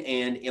coaching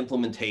and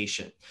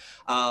implementation.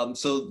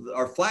 So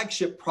our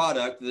flagship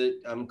product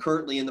that I'm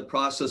currently in the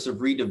process of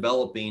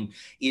redeveloping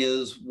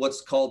is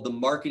what's called the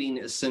Marketing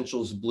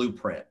Essentials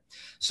Blueprint.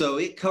 So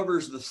it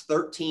covers the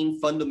 13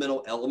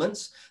 fundamental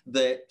elements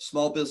that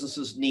small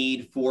businesses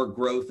need for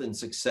growth and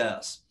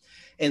success.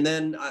 And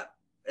then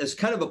as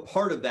kind of a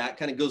part of that,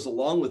 kind of goes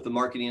along with the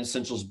Marketing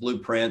Essentials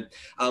Blueprint,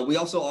 we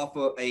also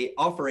offer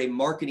a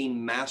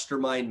marketing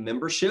mastermind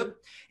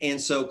membership. And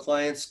so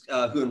clients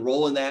who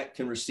enroll in that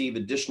can receive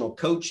additional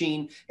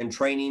coaching and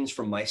trainings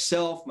from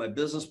myself, my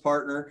business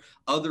partner,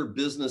 other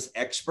business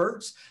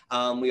experts.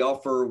 We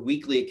offer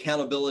weekly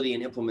accountability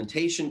and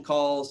implementation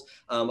calls,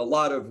 a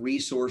lot of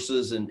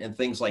resources and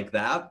things like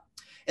that.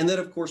 And then,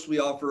 of course, we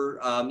offer,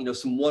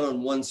 some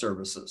one-on-one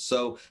services.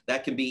 So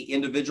that can be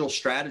individual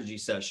strategy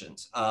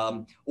sessions,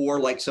 or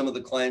like some of the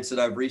clients that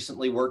I've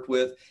recently worked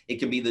with, it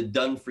can be the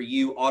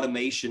done-for-you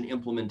automation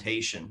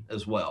implementation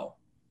as well.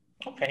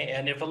 Okay.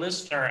 And if a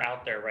listener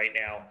out there right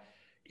now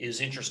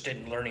is interested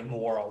in learning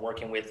more or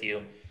working with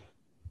you,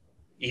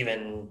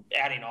 even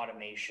adding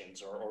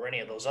automations or any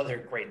of those other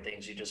great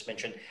things you just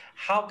mentioned,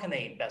 how can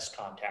they best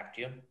contact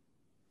you?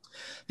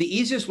 The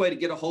easiest way to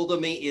get a hold of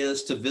me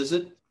is to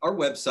visit our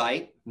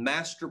website,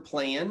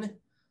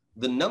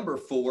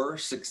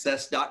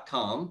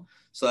 masterplan4success.com.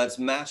 So that's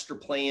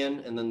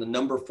masterplan and then the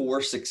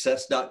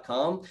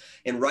 4success.com.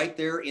 And right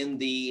there in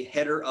the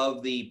header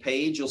of the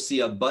page, you'll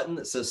see a button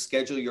that says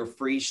schedule your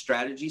free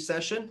strategy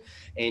session.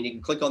 And you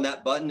can click on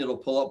that button. It'll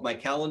pull up my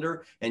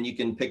calendar and you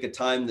can pick a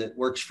time that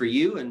works for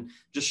you and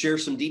just share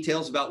some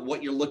details about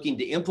what you're looking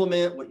to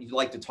implement, what you'd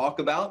like to talk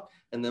about.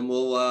 And then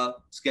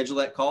we'll schedule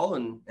that call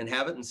and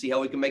have it and see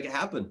how we can make it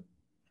happen.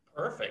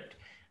 Perfect.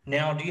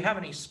 Now, do you have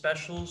any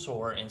specials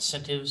or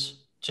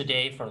incentives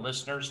today for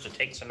listeners to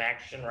take some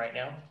action right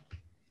now?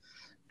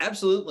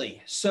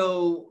 Absolutely.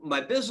 So my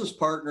business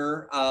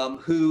partner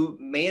who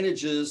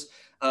manages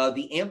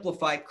the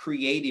Amplify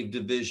Creative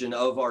division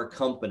of our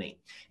company.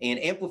 And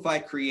Amplify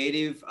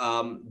Creative,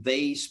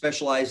 they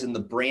specialize in the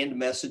brand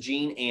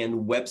messaging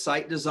and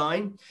website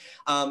design.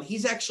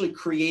 He's actually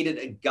created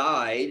a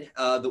guide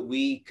that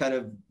we kind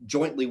of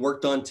jointly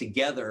worked on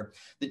together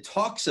that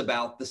talks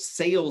about the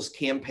sales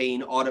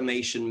campaign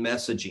automation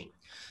messaging.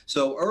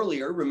 So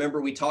earlier,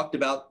 remember we talked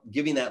about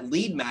giving that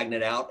lead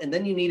magnet out, and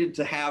then you needed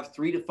to have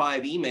 3 to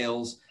 5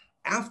 emails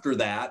after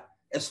that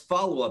as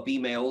follow-up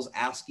emails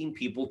asking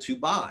people to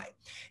buy.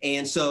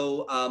 And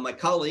so my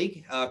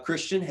colleague,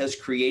 Christian, has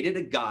created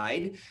a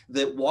guide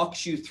that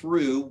walks you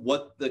through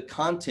what the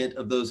content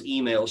of those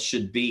emails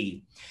should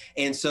be.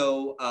 And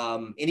so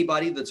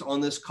anybody that's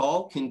on this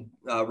call can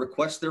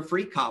request their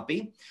free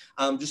copy.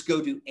 Just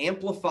go to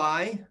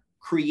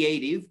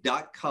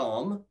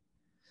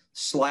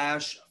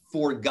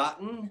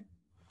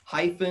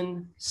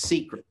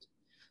amplifycreative.com/forgotten-secret.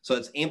 So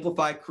it's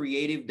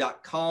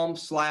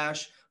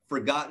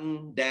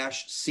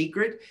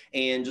amplifycreative.com/forgotten-secret,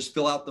 and just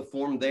fill out the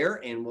form there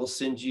and we'll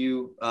send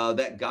you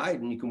that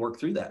guide and you can work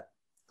through that.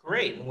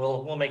 Great. And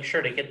we'll make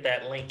sure to get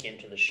that link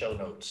into the show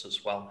notes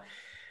as well.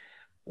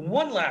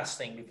 One last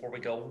thing before we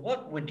go,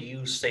 what would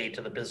you say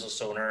to the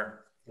business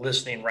owner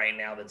listening right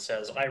now that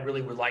says, I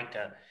really would like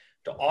to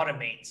to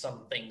automate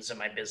some things in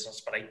my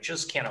business, but I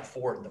just can't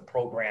afford the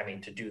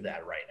programming to do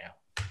that right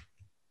now.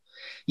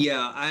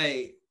 Yeah,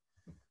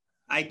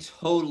 I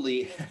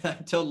totally,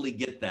 totally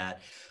get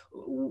that.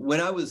 When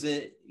I was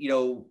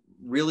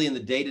really in the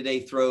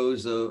day-to-day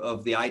throes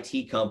of the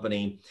IT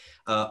company,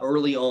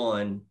 early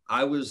on,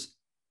 I was,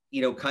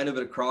 kind of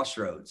at a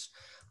crossroads.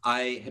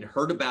 I had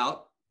heard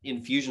about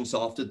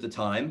Infusionsoft at the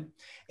time,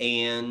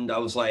 and I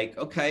was like,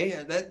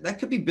 okay, that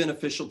could be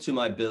beneficial to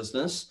my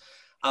business.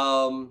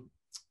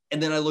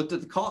 And then I looked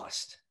at the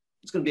cost.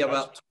 It's going to be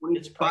about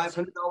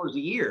 $2,500 a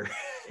year.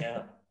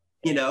 Yeah.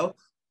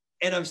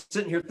 And I'm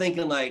sitting here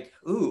thinking like,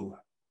 ooh,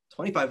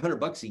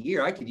 $2,500 a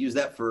year. I could use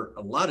that for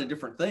a lot of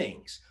different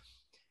things.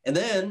 And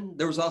then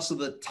there was also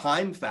the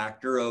time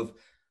factor of,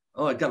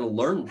 I got to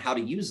learn how to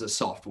use this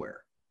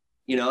software.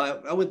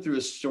 I went through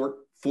a short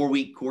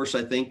 4-week course,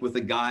 I think, with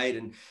a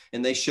guide,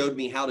 and they showed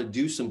me how to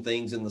do some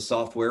things in the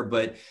software,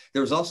 but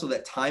there was also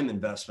that time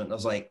investment. I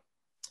was like,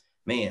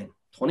 man,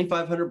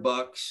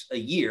 $2,500 a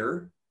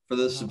year for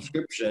the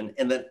subscription,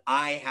 and then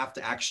I have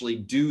to actually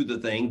do the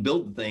thing,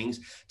 build the things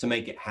to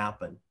make it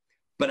happen.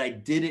 But I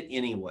did it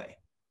anyway.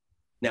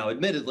 Now,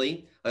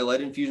 admittedly, I let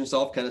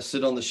Infusionsoft kind of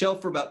sit on the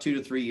shelf for about 2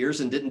 to 3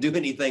 years and didn't do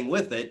anything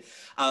with it.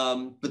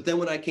 But then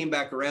when I came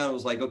back around, I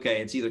was like,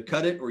 okay, it's either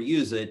cut it or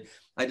use it.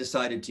 I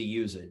decided to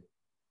use it.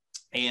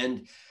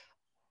 And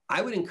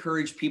I would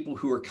encourage people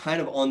who are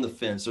kind of on the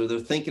fence, or they're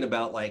thinking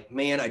about like,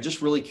 man, I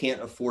just really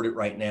can't afford it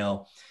right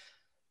now.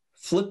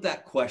 Flip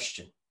that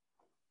question.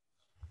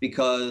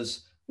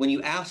 Because when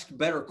you ask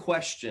better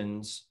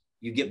questions,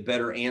 you get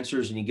better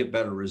answers and you get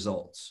better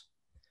results.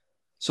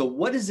 So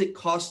what is it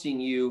costing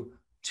you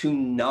to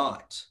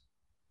not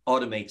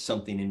automate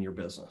something in your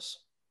business?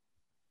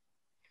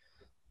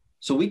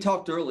 So we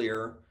talked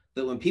earlier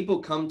that when people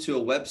come to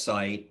a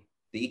website,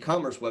 the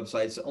e-commerce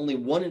websites, only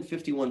 1 in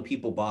 51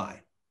 people buy.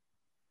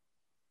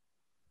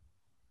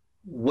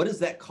 What is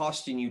that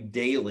costing you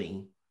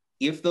daily?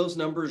 If those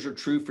numbers are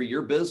true for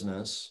your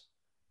business,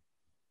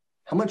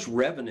 how much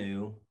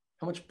revenue,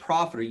 how much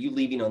profit are you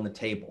leaving on the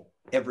table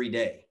every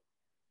day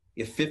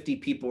if 50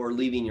 people are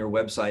leaving your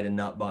website and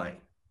not buying?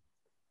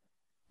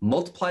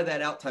 Multiply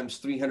that out times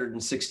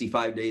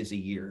 365 days a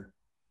year.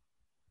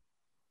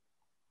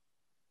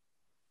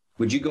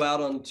 Would you go out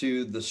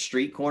onto the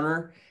street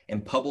corner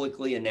and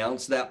publicly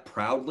announce that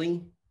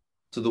proudly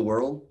to the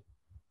world?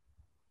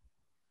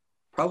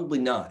 Probably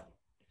not.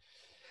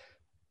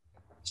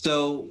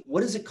 So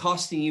what is it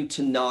costing you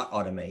to not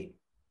automate?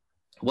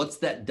 What's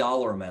that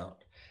dollar amount?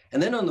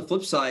 And then on the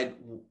flip side,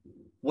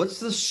 what's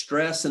the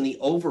stress and the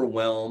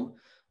overwhelm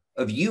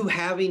of you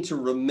having to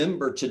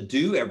remember to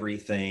do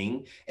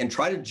everything and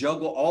try to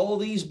juggle all of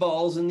these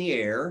balls in the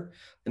air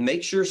and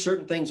make sure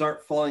certain things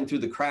aren't falling through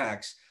the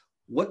cracks?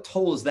 What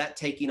toll is that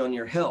taking on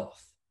your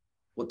health?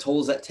 What toll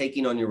is that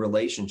taking on your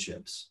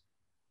relationships?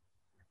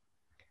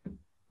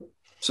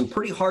 Some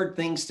pretty hard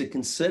things to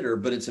consider,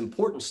 but it's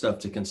important stuff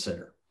to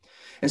consider.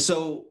 And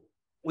so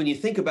when you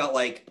think about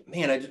like,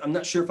 man, I'm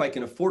not sure if I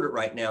can afford it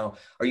right now,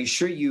 are you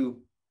sure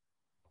you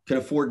can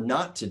afford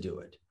not to do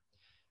it?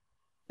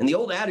 And the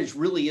old adage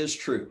really is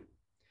true.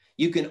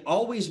 You can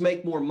always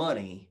make more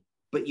money,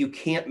 but you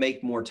can't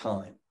make more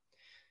time.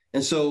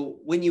 And so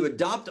when you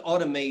adopt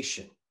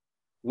automation,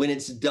 when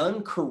it's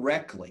done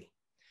correctly,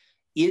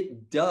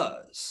 it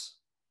does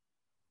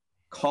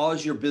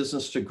cause your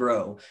business to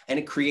grow, and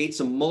it creates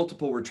a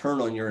multiple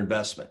return on your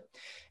investment.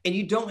 And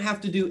you don't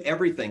have to do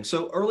everything.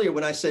 So earlier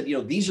when I said,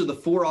 these are the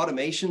 4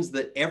 automations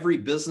that every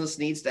business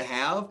needs to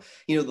have,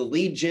 the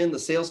lead gen, the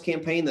sales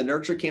campaign, the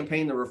nurture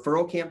campaign, the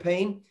referral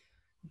campaign,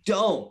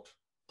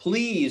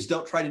 please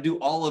don't try to do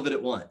all of it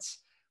at once,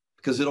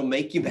 because it'll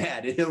make you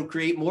mad. It'll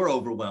create more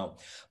overwhelm.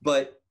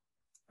 But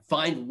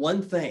find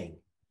one thing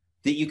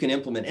that you can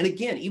implement. And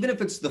again, even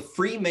if it's the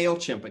free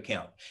MailChimp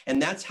account,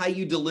 and that's how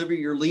you deliver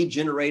your lead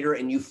generator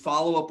and you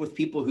follow up with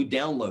people who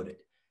download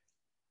it,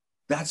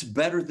 that's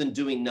better than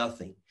doing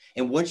nothing.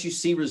 And once you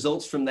see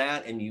results from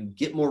that and you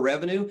get more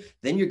revenue,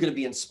 then you're going to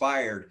be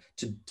inspired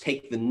to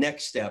take the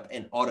next step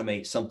and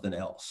automate something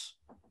else.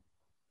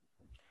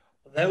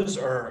 Those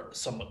are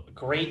some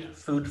great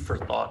food for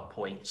thought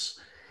points.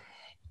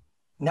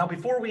 Now,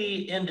 before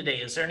we end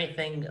today, is there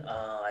anything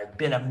I've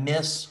been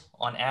amiss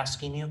on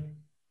asking you?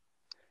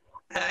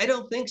 I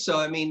don't think so.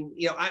 I mean,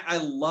 I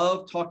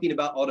love talking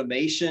about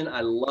automation.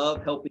 I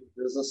love helping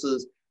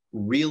businesses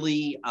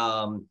really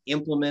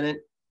implement it.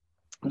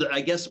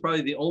 I guess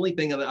probably the only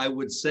thing that I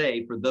would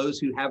say for those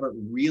who haven't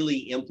really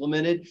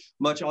implemented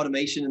much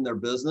automation in their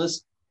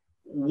business,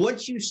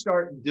 once you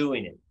start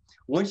doing it,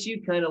 once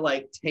you kind of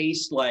like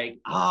taste like,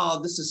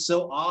 this is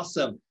so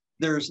awesome,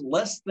 there's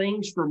less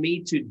things for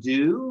me to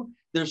do.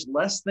 There's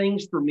less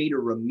things for me to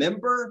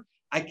remember.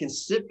 I can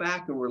sit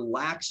back and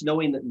relax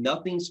knowing that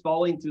nothing's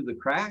falling through the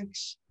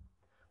cracks.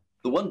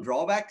 The one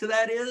drawback to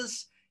that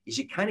is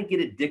you kind of get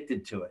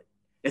addicted to it.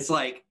 It's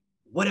like,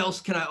 what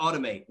else can I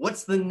automate?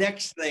 What's the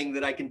next thing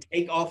that I can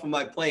take off of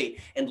my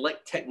plate and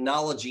let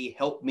technology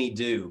help me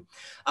do?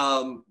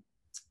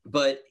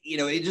 But,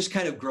 it just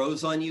kind of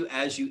grows on you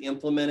as you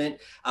implement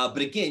it. But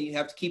again, you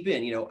have to keep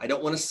in, I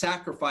don't want to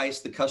sacrifice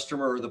the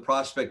customer or the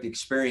prospect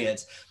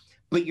experience.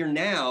 But you're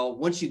now,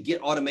 once you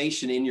get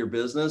automation in your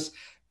business,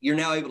 you're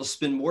now able to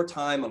spend more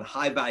time on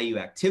high value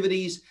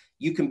activities.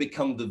 You can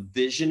become the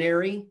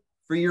visionary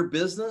for your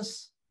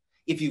business.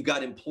 If you've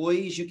got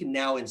employees, you can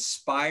now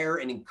inspire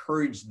and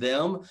encourage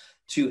them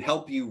to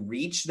help you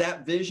reach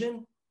that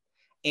vision.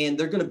 And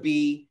they're going to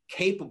be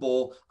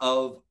capable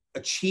of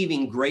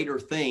achieving greater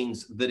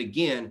things that,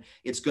 again,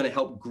 it's going to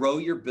help grow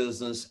your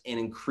business and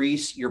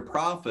increase your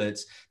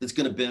profits. That's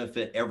going to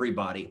benefit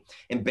everybody.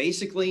 And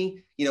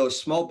basically, as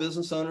small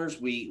business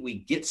owners,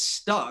 we get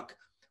stuck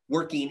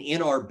working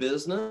in our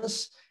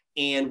business,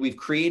 and we've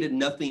created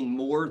nothing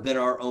more than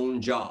our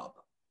own job.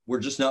 We're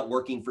just not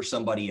working for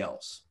somebody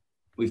else.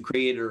 We've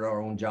created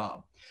our own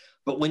job.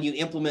 But when you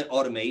implement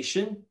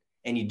automation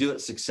and you do it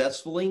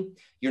successfully,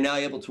 you're now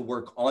able to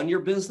work on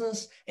your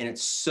business, and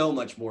it's so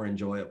much more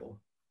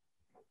enjoyable.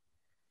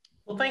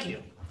 Well, thank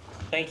you.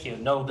 Thank you.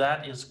 No,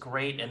 that is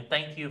great. And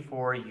thank you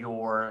for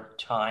your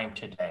time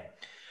today.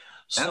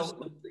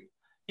 Absolutely.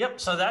 Yep.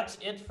 So that's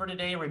it for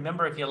today.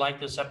 Remember, if you like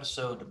this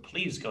episode,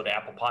 please go to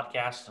Apple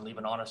Podcasts and leave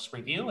an honest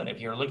review. And if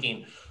you're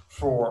looking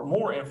for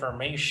more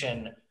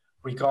information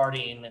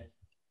regarding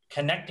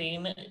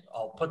connecting,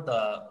 I'll put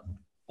the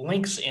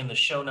links in the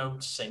show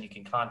notes, and you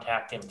can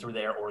contact him through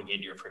there or get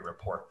your free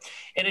report.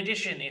 In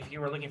addition, if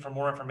you are looking for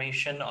more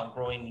information on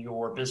growing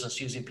your business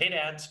using paid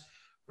ads,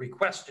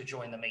 request to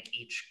join the Make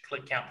Each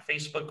Click Count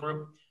Facebook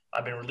group.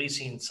 I've been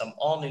releasing some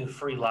all-new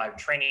free live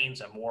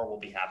trainings, and more will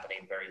be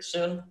happening very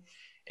soon.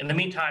 In the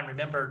meantime,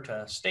 remember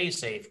to stay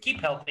safe,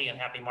 keep healthy, and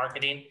happy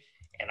marketing,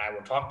 and I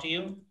will talk to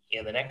you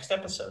in the next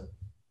episode.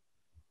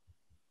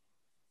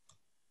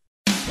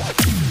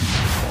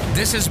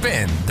 This has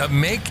been the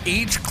Make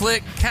Each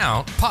Click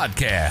Count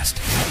podcast.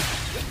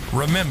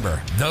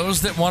 Remember,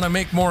 those that want to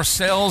make more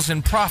sales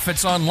and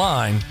profits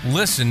online,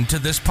 listen to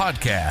this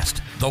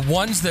podcast. The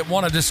ones that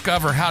want to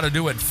discover how to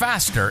do it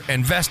faster,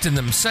 invest in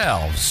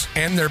themselves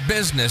and their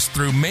business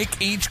through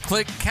Make Each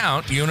Click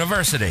Count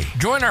University.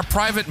 Join our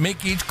private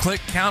Make Each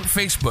Click Count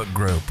Facebook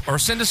group or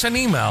send us an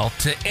email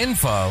to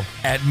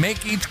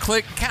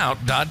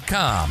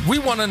info@makeeachclickcount.com. We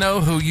want to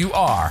know who you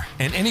are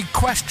and any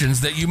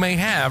questions that you may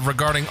have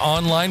regarding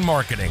online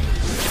marketing.